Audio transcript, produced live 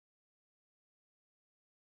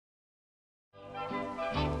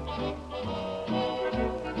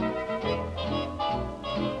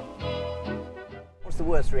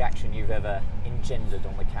worst reaction you've ever engendered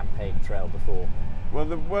on the campaign trail before? Well,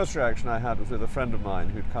 the worst reaction I had was with a friend of mine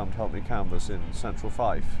who'd come to help me canvass in Central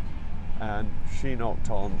Fife, and she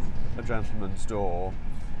knocked on a gentleman's door,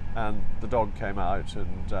 and the dog came out,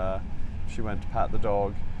 and she went to pat the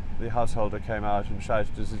dog. The householder came out and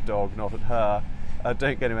shouted at his dog, not at her.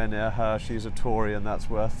 Don't get anywhere near her, she's a Tory and that's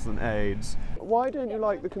worse than AIDS. Why don't you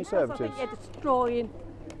like the Conservatives? Because I think you're destroying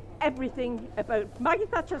everything about Maggie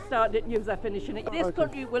Thatcher started it and you're finishing it. This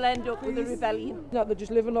country will end up with a rebellion. No, they're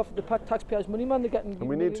just living off the taxpayers' money, man. They're getting. And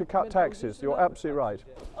we need to cut taxes. You're absolutely right.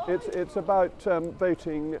 It's about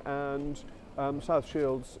voting and South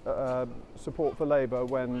Shields' support for Labour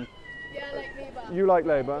when. Yeah, I like Labour. You like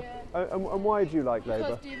Labour? Yeah. And why do you like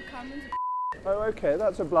Labour? Because David Cameron's Oh, okay,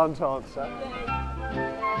 that's a blunt answer.